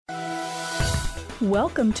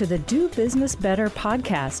Welcome to the Do Business Better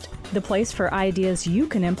podcast, the place for ideas you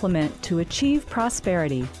can implement to achieve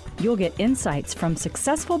prosperity. You'll get insights from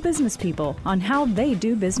successful business people on how they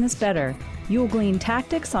do business better. You'll glean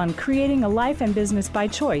tactics on creating a life and business by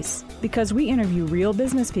choice, because we interview real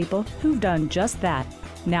business people who've done just that.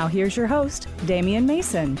 Now here's your host, Damian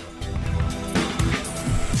Mason.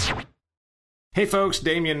 Hey folks,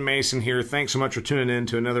 Damian Mason here. Thanks so much for tuning in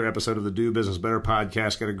to another episode of the Do Business Better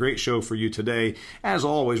podcast. Got a great show for you today. As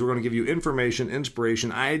always, we're going to give you information,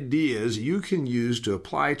 inspiration, ideas you can use to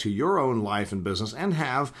apply to your own life and business and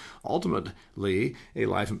have, ultimately, a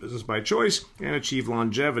life and business by choice and achieve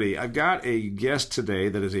longevity. I've got a guest today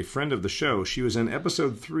that is a friend of the show. She was in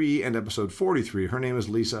episode 3 and episode 43. Her name is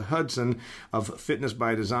Lisa Hudson of Fitness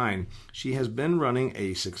by Design. She has been running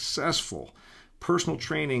a successful personal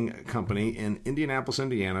training company in Indianapolis,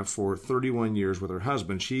 Indiana for 31 years with her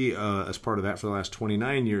husband. She is part of that for the last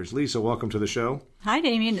 29 years. Lisa, welcome to the show. Hi,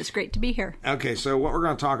 Damian. It's great to be here. Okay, so what we're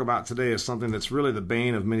going to talk about today is something that's really the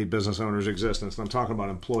bane of many business owners' existence. I'm talking about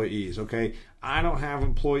employees, okay? I don't have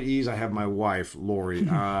employees. I have my wife, Lori.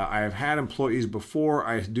 I have had employees before.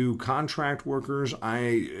 I do contract workers.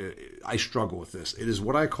 I struggle with this. It is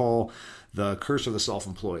what I call the curse of the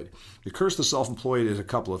self-employed. The curse of the self-employed is a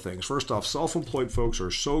couple of things. First off, self-employed folks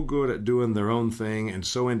are so good at doing their own thing and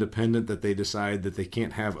so independent that they decide that they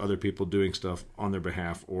can't have other people doing stuff on their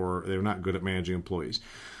behalf, or they're not good at managing employees.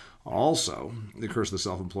 Also, the curse of the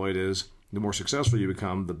self-employed is the more successful you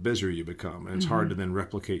become, the busier you become, and it's hard to then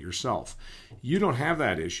replicate yourself. You don't have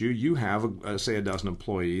that issue. You have, say, a dozen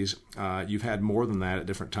employees. You've had more than that at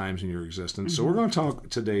different times in your existence. So we're going to talk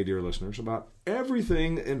today, dear listeners, about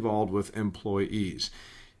everything involved with employees.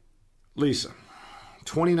 Lisa,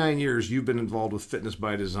 29 years you've been involved with Fitness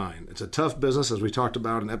by Design. It's a tough business, as we talked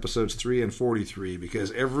about in episodes 3 and 43,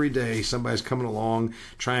 because every day somebody's coming along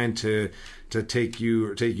trying to take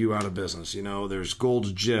you out of business. You know, there's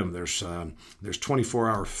Gold's Gym, there's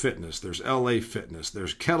 24-hour fitness, there's LA Fitness,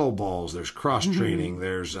 there's kettlebells, there's cross training,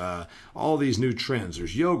 there's all these new trends.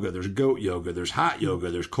 There's yoga, there's goat yoga, there's hot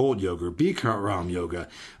yoga, there's cold yoga, Bikram yoga,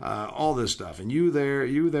 all this stuff. And you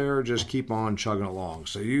there just keep on chugging along.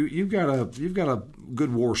 So you've got a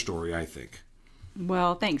good war story, I think.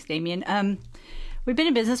 Well, thanks, Damian. We've been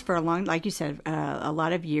in business for like you said, a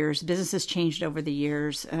lot of years. Business has changed over the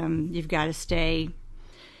years. You've got to stay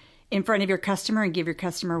in front of your customer and give your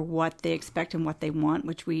customer what they expect and what they want,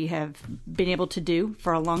 which we have been able to do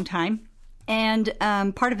for a long time. And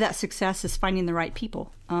part of that success is finding the right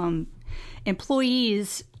people.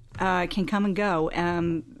 Employees can come and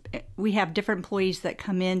go. We have different employees that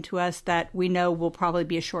come in to us that we know will probably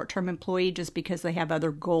be a short-term employee just because they have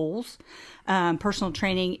other goals. Personal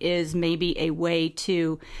training is maybe a way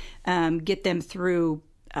to get them through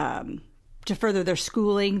to further their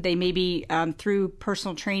schooling. They may be through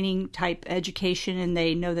personal training type education, and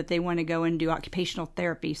they know that they want to go and do occupational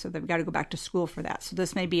therapy, so they've got to go back to school for that. So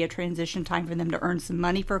this may be a transition time for them to earn some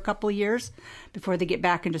money for a couple of years before they get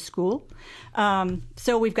back into school.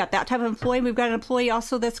 So we've got that type of employee. We've got an employee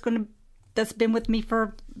also that's been with me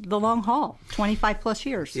for the long haul, 25 plus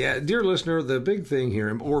years. Yeah, dear listener, the big thing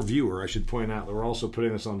here, or viewer, I should point out, that we're also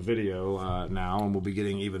putting this on video now, and we'll be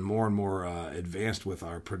getting even more and more advanced with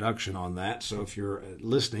our production on that. So if you're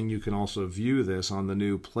listening, you can also view this on the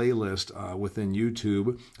new playlist within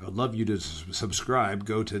YouTube. I'd love you to subscribe.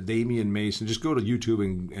 Go to Damian Mason. Just go to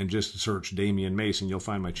YouTube and just search Damian Mason. You'll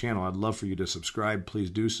find my channel. I'd love for you to subscribe. Please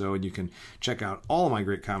do so, and you can check out all of my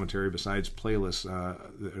great commentary besides playlists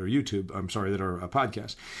or YouTube, that are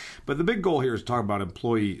podcasts. But the big goal here is to talk about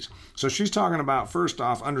employees. So she's talking about, first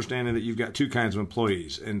off, understanding that you've got two kinds of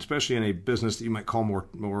employees, and especially in a business that you might call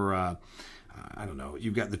more I don't know,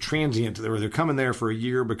 you've got the transient, they're coming there for a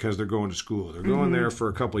year because they're going to school. They're going there for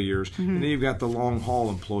a couple of years. And then you've got the long-haul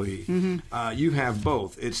employee. You have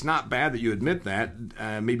both. It's not bad that you admit that.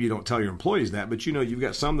 Maybe you don't tell your employees that, but you know you've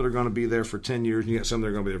got some that are going to be there for 10 years, and you've got some that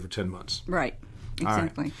are going to be there for 10 months. Right.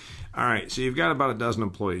 Exactly. All right, so you've got about a dozen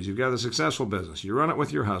employees. You've got a successful business. You run it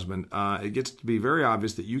with your husband. It gets to be very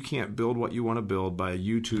obvious that you can't build what you want to build by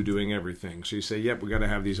you two doing everything. So you say, yep, we got to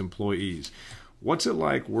have these employees. What's it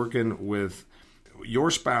like working with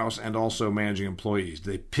your spouse and also managing employees?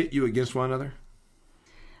 Do they pit you against one another?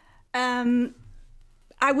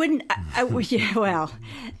 I wouldn't.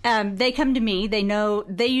 They come to me. They know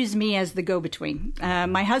they use me as the go-between.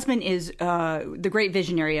 My husband is the great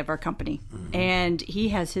visionary of our company, and he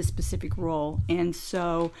has his specific role. And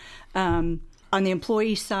so, on the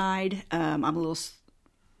employee side, I'm a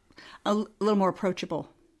little more approachable.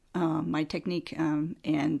 My technique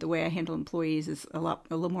and the way I handle employees is a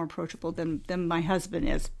little more approachable than my husband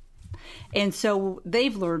is. And so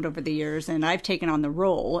they've learned over the years, and I've taken on the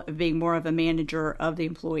role of being more of a manager of the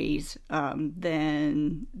employees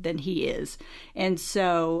than he is. And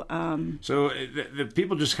so... the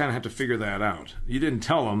people just kind of have to figure that out. You didn't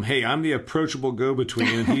tell them, hey, I'm the approachable go-between,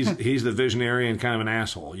 and he's the visionary and kind of an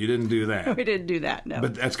asshole. You didn't do that. We didn't do that, no.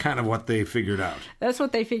 But that's kind of what they figured out. That's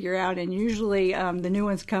what they figure out, and usually the new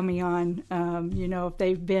ones coming on, if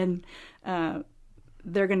they've been...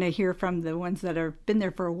 they're going to hear from the ones that have been there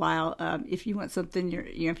for a while. If you want something,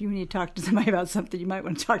 if you need to talk to somebody about something, you might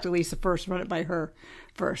want to talk to Lisa first. Run it by her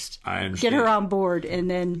first. I understand. Get her on board, and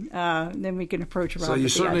then we can approach her. So you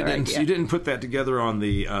certainly didn't put that together on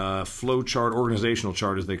the flow chart, organizational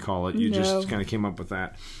chart as they call it. You just kind of came up with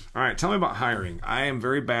that. All right, tell me about hiring. I am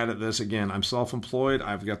very bad at this. Again, I'm self-employed.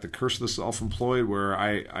 I've got the curse of the self-employed where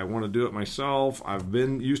I want to do it myself. I've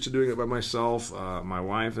been used to doing it by myself. My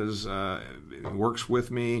wife works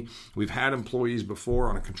with me. We've had employees before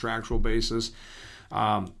on a contractual basis.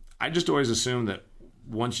 I just always assume that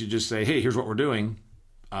once you just say, hey, here's what we're doing,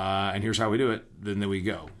 and here's how we do it, then we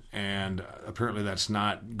go. And apparently that's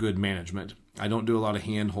not good management. I don't do a lot of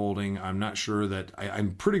hand-holding. I'm not sure that...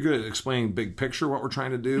 I'm pretty good at explaining big picture what we're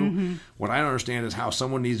trying to do. Mm-hmm. What I don't understand is how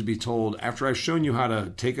someone needs to be told, after I've shown you how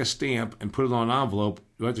to take a stamp and put it on an envelope,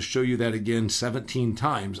 do I have to show you that again 17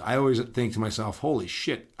 times? I always think to myself, holy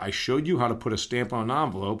shit, I showed you how to put a stamp on an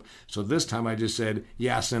envelope, so this time I just said,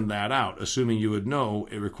 yeah, send that out, assuming you would know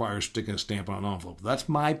it requires sticking a stamp on an envelope. That's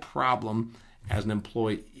my problem as an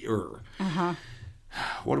employer. Uh-huh.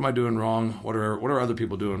 What am I doing wrong? What are other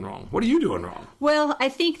people doing wrong? What are you doing wrong? Well, I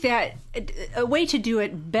think that a way to do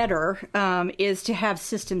it better is to have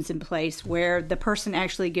systems in place where the person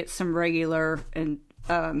actually gets some regular and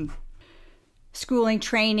schooling,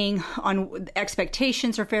 training on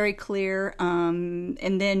expectations are very clear, and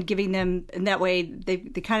then giving them, and that way they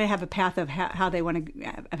kind of have a path of how they want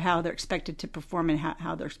to, of how they're expected to perform and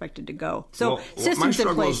how they're expected to go. So systems in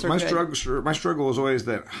place are good. My struggle is always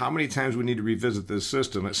that how many times we need to revisit this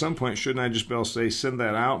system. At some point, shouldn't I just be able to say send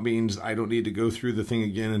that out means I don't need to go through the thing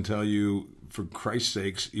again and tell you, for Christ's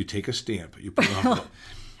sakes, you take a stamp, you put it on the...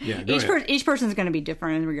 Yeah, each person is going to be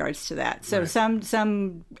different in regards to that. So right.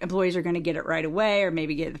 Some employees are going to get it right away, or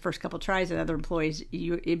maybe get it the first couple tries, and other employees,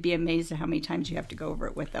 you'd be amazed at how many times you have to go over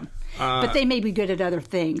it with them. But they may be good at other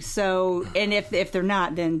things. So, and if they're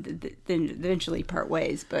not, then eventually part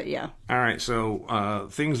ways. But yeah. All right. So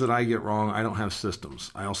things that I get wrong, I don't have systems.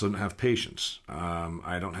 I also don't have patience.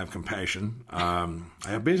 I don't have compassion.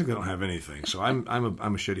 I basically don't have anything. So I'm a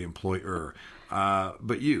shitty employer.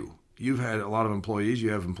 But You've had a lot of employees. You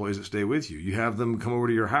have employees that stay with you. You have them come over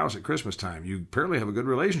to your house at Christmas time. You apparently have a good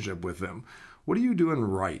relationship with them. What are you doing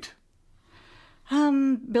right?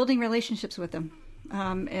 Building relationships with them.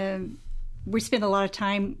 And we spend a lot of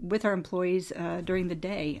time with our employees during the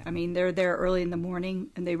day. I mean, they're there early in the morning,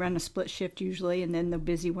 and they run a split shift usually, and then the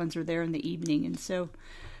busy ones are there in the evening. And so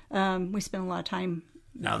we spend a lot of time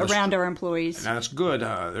around our employees. Now that's good.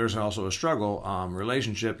 There's also a struggle.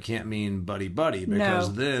 Relationship can't mean buddy-buddy,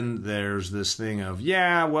 because then there's this thing of,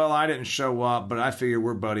 I didn't show up, but I figure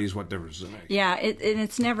we're buddies. What difference does it make? Yeah,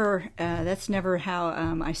 it's never, that's never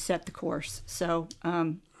how I set the course. So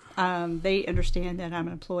they understand that I'm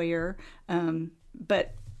an employer,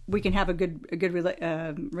 but we can have a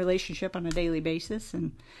good relationship on a daily basis.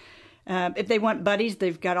 And if they want buddies,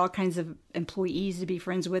 they've got all kinds of employees to be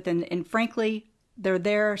friends with. And frankly, we're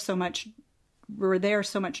there so much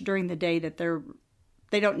during the day that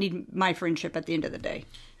they don't need my friendship at the end of the day.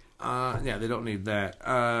 They don't need that.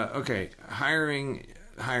 Okay, hiring.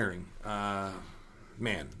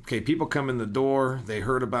 People come in the door, they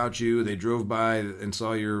heard about you, they drove by and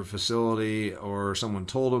saw your facility, or someone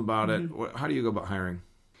told them about it. How do you go about hiring?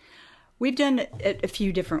 We've done it a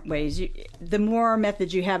few different ways. The more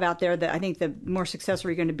methods you have out there, I think the more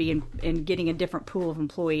successful you're going to be in getting a different pool of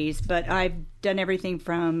employees. But I've done everything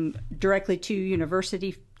from directly to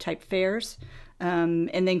university-type fairs,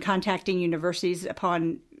 and then contacting universities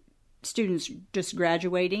upon students just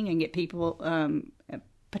graduating and get people,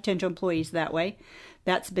 potential employees that way.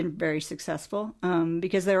 That's been very successful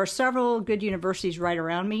because there are several good universities right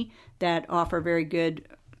around me that offer very good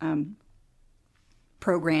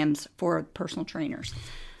programs for personal trainers.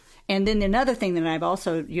 And then another thing that I've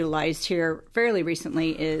also utilized here fairly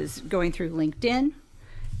recently is going through LinkedIn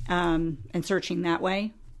and searching that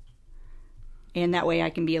way. And that way I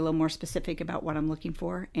can be a little more specific about what I'm looking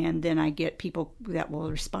for. And then I get people that will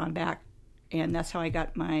respond back and that's how I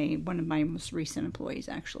got one of my most recent employees,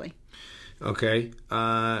 actually. Okay.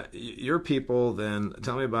 Your people, then,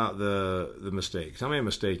 tell me about the mistake. Tell me a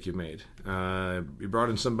mistake you made. You brought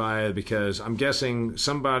in somebody because I'm guessing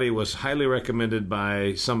somebody was highly recommended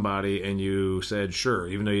by somebody, and you said sure,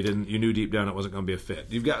 even though you knew deep down it wasn't going to be a fit.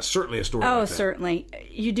 You've got certainly a story like that. Oh, certainly.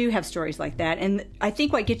 You do have stories like that. And I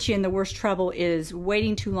think what gets you in the worst trouble is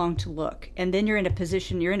waiting too long to look. And then you're in a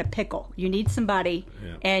pickle. You need somebody,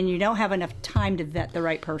 and you don't have enough time to vet the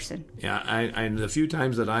right person. Yeah, I the few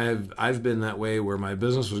times that I've been that way where my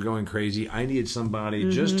business was going crazy, I needed somebody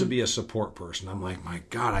just to be a support person. I'm like, my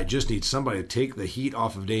God, I just need somebody to take the heat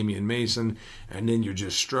off of Damian Mason, and then you're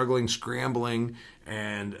just struggling, scrambling,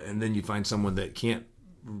 and then you find someone that can't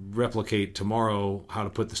replicate tomorrow how to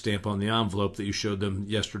put the stamp on the envelope that you showed them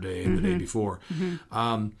yesterday and the day before.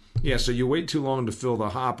 So you wait too long to fill the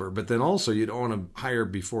hopper, but then also you don't want to hire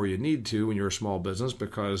before you need to when you're a small business,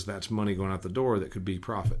 because that's money going out the door that could be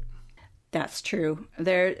profit. That's true.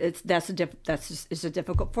 That's a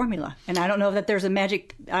difficult formula, and I don't know that there's a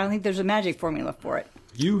magic. I don't think there's a magic formula for it.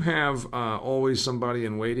 You have always somebody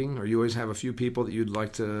in waiting, or you always have a few people that you'd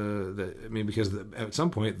like to. Because at some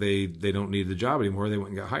point they don't need the job anymore. They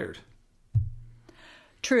went and got hired.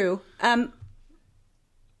 True. I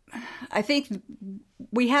think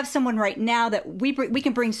we have someone right now that we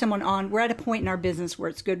can bring someone on. We're at a point in our business where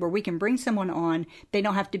it's good, where we can bring someone on. They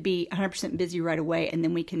don't have to be 100% busy right away, and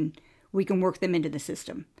then we can work them into the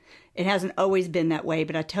system. It hasn't always been that way,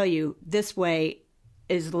 but I tell you, this way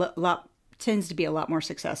is tends to be a lot more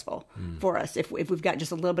successful for us if we've got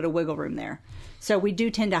just a little bit of wiggle room there. So we do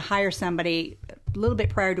tend to hire somebody a little bit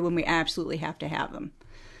prior to when we absolutely have to have them,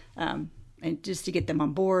 and just to get them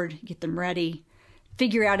on board, get them ready,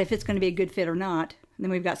 figure out if it's going to be a good fit or not. And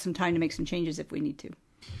then we've got some time to make some changes if we need to.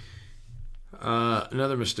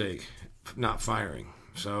 Another mistake, not firing.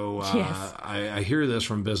 So Yes. I hear this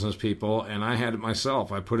from business people, and I had it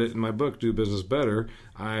myself. I put it in my book, Do Business Better.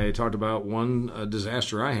 I talked about one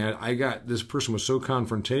disaster I had. This person was so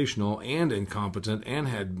confrontational and incompetent and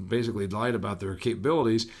had basically lied about their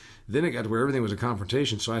capabilities. Then it got to where everything was a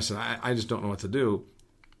confrontation. So I said, I just don't know what to do.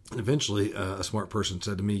 And eventually a smart person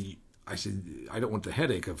said to me, I said, I don't want the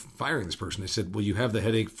headache of firing this person. They said, well, you have the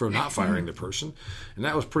headache from not firing the person. And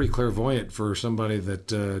that was pretty clairvoyant for somebody that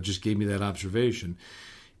just gave me that observation.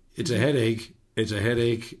 It's a headache. It's a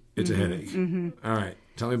headache. It's a headache. All right.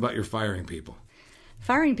 Tell me about your firing people.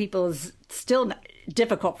 Firing people is still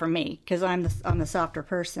difficult for me because I'm the softer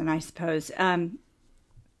person, I suppose.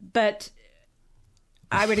 But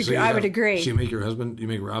I would agree. I would agree. So you make you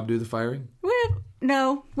make Rob do the firing? Well,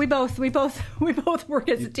 no, we both work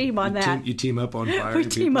as a team on that. You team up on firing. We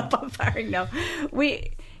team up on firing. No,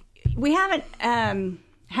 we haven't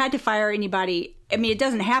had to fire anybody. I mean, it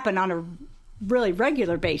doesn't happen on a really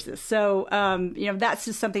regular basis. So that's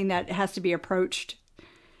just something that has to be approached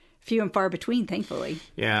few and far between, thankfully.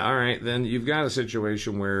 Yeah, all right. Then you've got a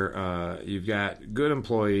situation where you've got good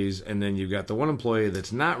employees, and then you've got the one employee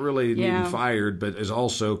that's not really needing fired, but is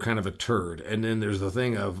also kind of a turd. And then there's the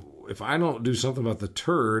thing of, if I don't do something about the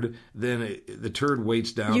turd, then the turd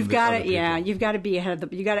weights down. You've got to, you've got to be ahead of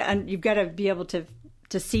the. You've got to be able to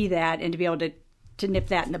see that and to be able to nip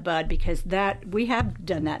that in the bud, because that we have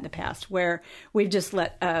done that in the past where we've just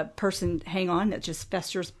let a person hang on that just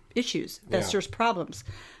festers problems,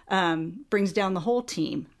 brings down the whole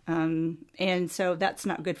team, and so that's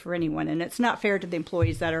not good for anyone, and it's not fair to the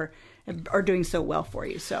employees that are doing so well for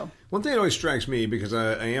you. So one thing that always strikes me, because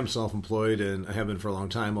I am self-employed and I have been for a long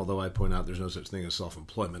time, although I point out there's no such thing as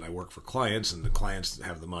self-employment. I work for clients, and the clients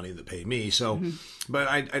have the money that pay me. So, but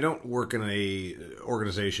I don't work in a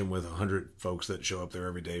organization with 100 folks that show up there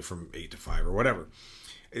every day from 8 to 5 or whatever.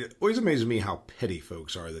 It always amazes me how petty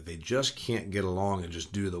folks are, that they just can't get along and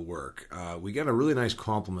just do the work. We got a really nice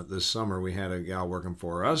compliment this summer. We had a gal working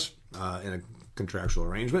for us in a contractual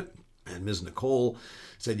arrangement, and Ms. Nicole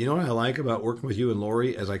said, you know what I like about working with you and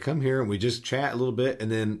Lori? As I come here and we just chat a little bit,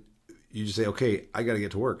 and then you just say, okay, I got to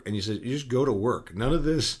get to work. And you said, you just go to work. None of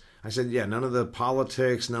this. I said, yeah, none of the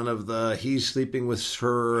politics, none of the he's sleeping with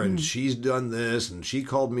her and she's done this and she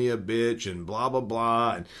called me a bitch and blah, blah,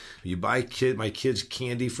 blah. And you buy my kids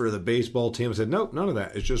candy for the baseball team. I said, nope, none of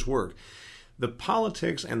that. It's just work. The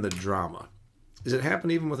politics and the drama, does it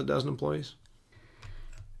happen even with a dozen employees?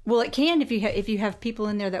 Well, it can if you have people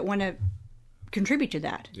in there that want to contribute to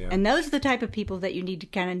that. Yeah. And those are the type of people that you need to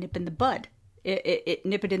kind of nip in the bud.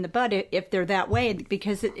 Nip it in the bud if they're that way,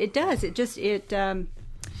 because it does.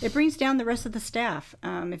 it brings down the rest of the staff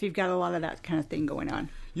if you've got a lot of that kind of thing going on.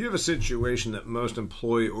 You have a situation that most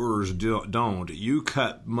employers don't. You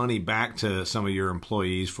cut money back to some of your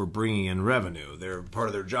employees for bringing in revenue. Part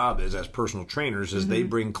of their job is, as personal trainers, is they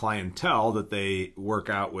bring clientele that they work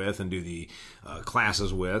out with and do the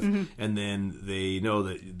classes with, and then they know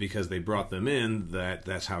that because they brought them in,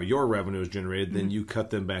 that's how your revenue is generated. Then you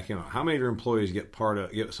cut them back in. How many of your employees get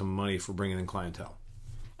some money for bringing in clientele?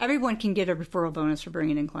 Everyone can get a referral bonus for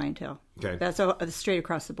bringing in clientele. Okay, that's straight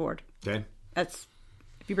across the board. Okay, that's.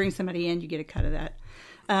 If you bring somebody in, you get a cut of that.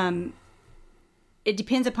 It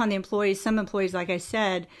depends upon the employees. Some employees, like I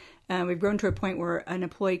said, we've grown to a point where an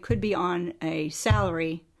employee could be on a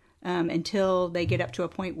salary until they get up to a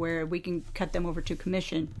point where we can cut them over to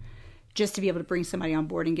commission just to be able to bring somebody on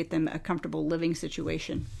board and get them a comfortable living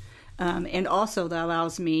situation. And also that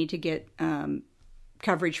allows me to get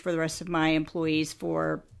coverage for the rest of my employees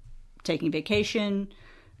for taking vacation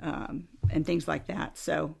and things like that.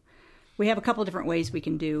 So we have a couple different ways we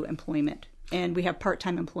can do employment, and we have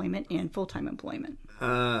part-time employment and full-time employment.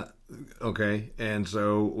 Okay, and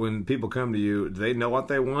so when people come to you, do they know what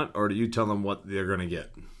they want, or do you tell them what they're going to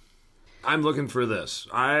get? I'm looking for this.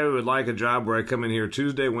 I would like a job where I come in here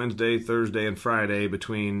Tuesday, Wednesday, Thursday, and Friday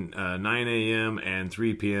between 9 a.m. and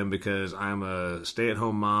 3 p.m. because I'm a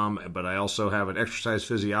stay-at-home mom, but I also have an exercise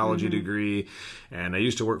physiology degree, and I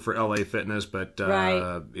used to work for LA Fitness, but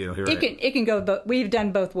right. Here it can go. But we've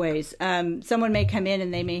done both ways. Someone may come in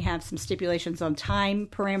and they may have some stipulations on time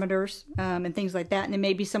parameters and things like that, and it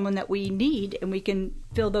may be someone that we need, and we can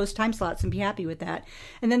fill those time slots and be happy with that.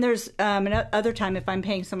 And then there's another time if I'm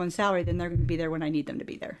paying someone salary, then they're going to be there when I need them to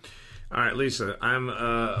be there. All right, Lisa, I'm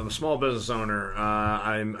a small business owner.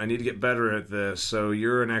 I need to get better at this. So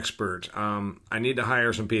you're an expert. I need to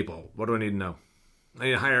hire some people. What do I need to know? I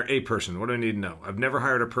need to hire a person. What do I need to know? I've never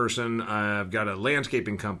hired a person. I've got a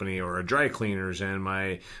landscaping company or a dry cleaners, and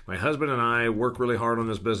my husband and I work really hard on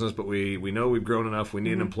this business, but we know we've grown enough. We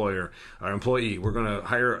need an employee. We're going to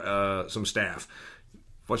hire some staff.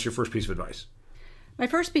 What's your first piece of advice? My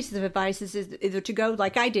first piece of advice is either to go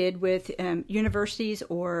like I did with universities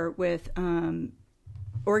or with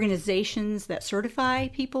organizations that certify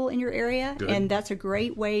people in your area. Good. And that's a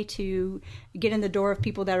great way to get in the door of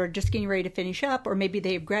people that are just getting ready to finish up, or maybe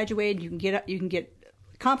they have graduated. You can get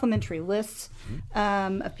complimentary lists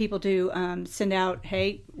of people to send out,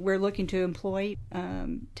 hey, we're looking to employ,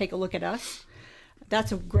 take a look at us.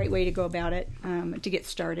 That's a great way to go about it to get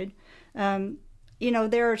started.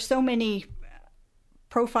 There are so many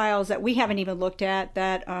profiles that we haven't even looked at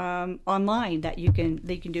that online that you can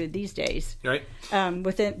do these days, right?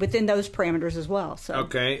 Within those parameters as well. So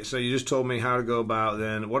okay, so you just told me how to go about.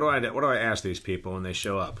 Then what do I ask these people when they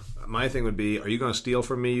show up? My thing would be, are you going to steal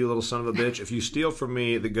from me, you little son of a bitch? If you steal from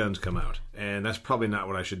me, the guns come out, and that's probably not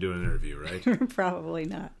what I should do in an interview, right? Probably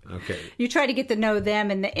not. Okay. You try to get to know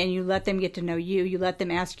them, and you let them get to know you. You let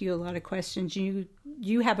them ask you a lot of questions.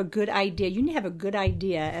 You have a good idea. You need to have a good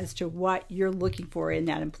idea as to what you're looking for in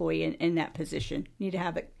that employee in that position. You need to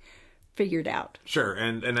have it figured out. Sure,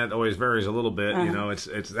 and that always varies a little bit.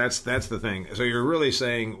 That's the thing. So you're really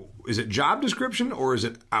saying, is it job description or is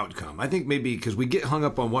it outcome? I think maybe because we get hung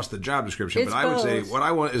up on what's the job description, but I would say what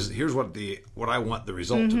I want is here's what I want the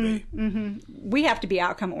result to be. Mm-hmm. We have to be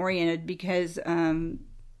outcome oriented because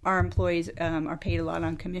our employees are paid a lot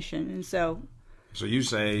on commission, and so. So you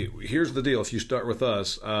say, here's the deal. If you start with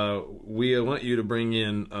us, we want you to bring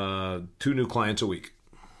in 2 new clients a week.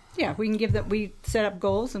 Yeah, we can give them. We set up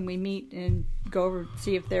goals and we meet and go over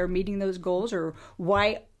see if they're meeting those goals or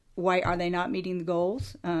why are they not meeting the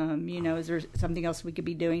goals. Is there something else we could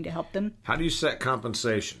be doing to help them? How do you set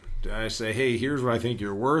compensation? Do I say, hey, here's what I think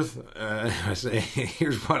you're worth? I say,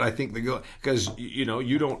 here's what I think the goal, because you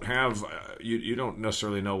don't have you don't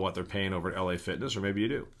necessarily know what they're paying over at LA Fitness, or maybe you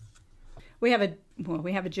do. We have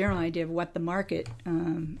a general idea of what the market's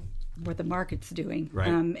doing, right.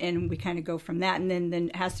 And we kind of go from that, and then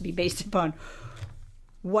it has to be based upon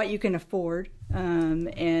what you can afford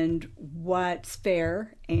and what's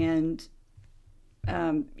fair, and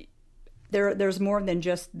there's more than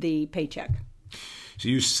just the paycheck. So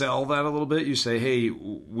you sell that a little bit. You say, hey,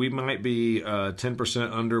 we might be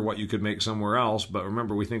 10% under what you could make somewhere else, but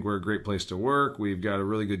remember, we think we're a great place to work. We've got a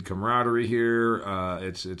really good camaraderie here.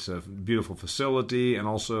 It's a beautiful facility, and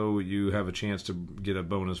also you have a chance to get a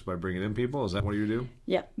bonus by bringing in people. Is that what you do?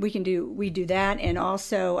 Yeah, we do that, and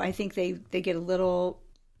also I think they get a little.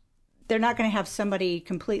 They're not going to have somebody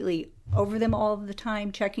completely over them all the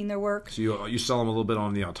time checking their work. So you sell them a little bit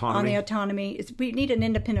on the autonomy? On the autonomy. We need an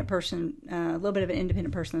independent person, a little bit of an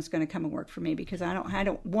independent person that's going to come and work for me, because I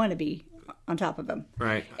don't want to be on top of them.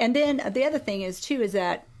 Right. And then the other thing is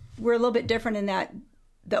that we're a little bit different in that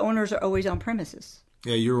the owners are always on premises.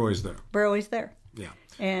 Yeah, you're always there. We're always there. Yeah.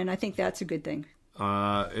 And I think that's a good thing.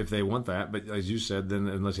 If they want that, but as you said, then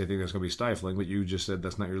unless they think that's going to be stifling, but you just said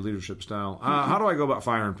that's not your leadership style. How do I go about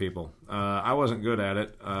firing people? I wasn't good at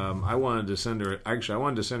it. I wanted to send her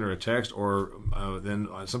a text, or then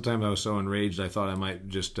sometimes I was so enraged I thought I might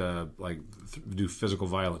just do physical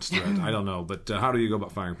violence to it. I don't know, but how do you go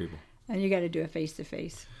about firing people? And you got to do it face to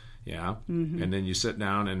face. Yeah, and then you sit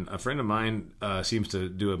down, and a friend of mine seems to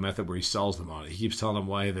do a method where he sells them on it. He keeps telling them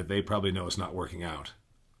why that they probably know it's not working out.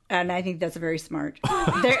 And I think that's very smart.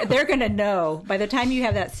 They're going to know by the time you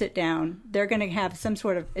have that sit down, they're going to have some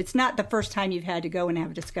sort of, it's not the first time you've had to go and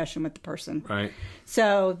have a discussion with the person. Right.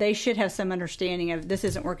 So they should have some understanding of this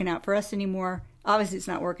isn't working out for us anymore. Obviously it's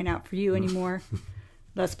not working out for you anymore.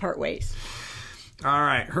 Let's part ways. All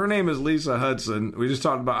right. Her name is Lisa Hudson. We just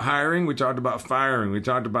talked about hiring. We talked about firing. We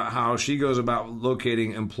talked about how she goes about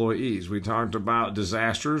locating employees. We talked about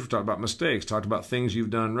disasters. We talked about mistakes. Talked about things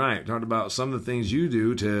you've done right. We talked about some of the things you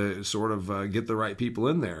do to sort of get the right people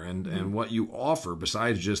in there and what you offer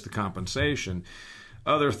besides just the compensation.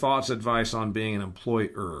 Other thoughts, advice on being an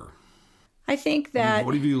employer? I think that...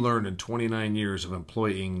 What have you learned in 29 years of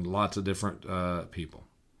employing lots of different people?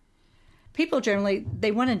 People generally,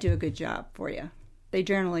 they want to do a good job for you. They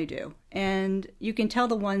generally do. And you can tell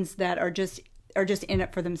the ones that are just in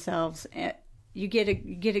it for themselves. You get a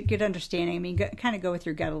good understanding. I mean, kind of go with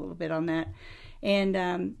your gut a little bit on that.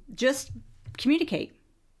 And just communicate.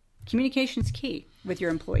 Communication's key with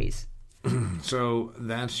your employees. So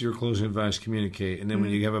that's your closing advice, communicate. And then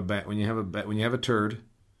when you have a turd,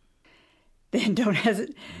 then don't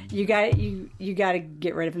hesitate. You got to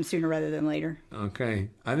get rid of them sooner rather than later. Okay.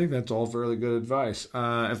 I think that's all fairly good advice.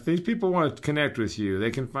 If these people want to connect with you,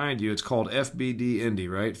 they can find you. It's called FBD Indy,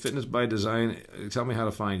 right? Fitness by Design. Tell me how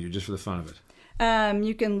to find you, just for the fun of it.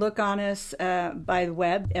 You can look on us by the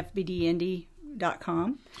web,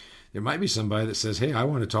 fbdindy.com. There might be somebody that says, hey, I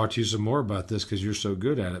want to talk to you some more about this because you're so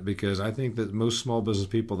good at it. Because I think that most small business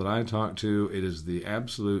people that I talk to, it is the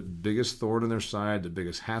absolute biggest thorn in their side, the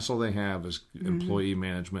biggest hassle they have is employee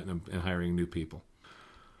management and hiring new people.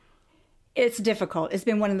 It's difficult. It's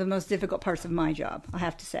been one of the most difficult parts of my job, I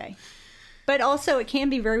have to say. But also it can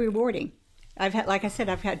be very rewarding. I've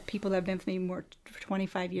had people that have been with me more for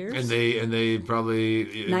 25 years. And they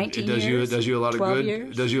probably 19 years. It does you a lot of 12 good.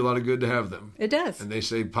 Years. It does you a lot of good to have them. It does. And they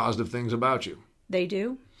say positive things about you. They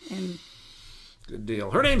do. And good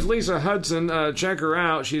deal. Her name's Lisa Hudson. Check her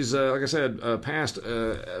out. She's like I said, past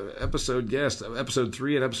episode guest, episode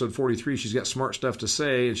 3 and episode 43. She's got smart stuff to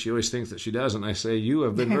say, and she always thinks that she doesn't. I say you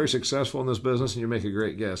have been very successful in this business, and you make a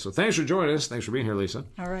great guest. So thanks for joining us. Thanks for being here, Lisa.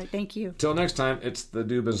 All right. Thank you. Till next time, it's the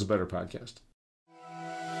Do Business Better podcast.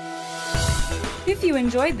 If you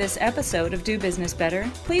enjoyed this episode of Do Business Better,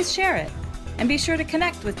 please share it. And be sure to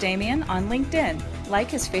connect with Damien on LinkedIn, like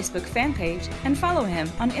his Facebook fan page, and follow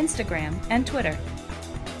him on Instagram and Twitter.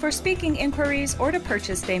 For speaking inquiries or to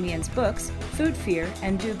purchase Damien's books, Food Fear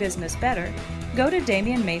and Do Business Better, go to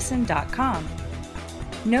DamienMason.com.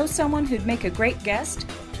 Know someone who'd make a great guest?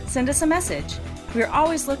 Send us a message. We're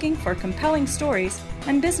always looking for compelling stories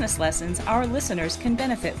and business lessons our listeners can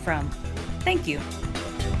benefit from. Thank you.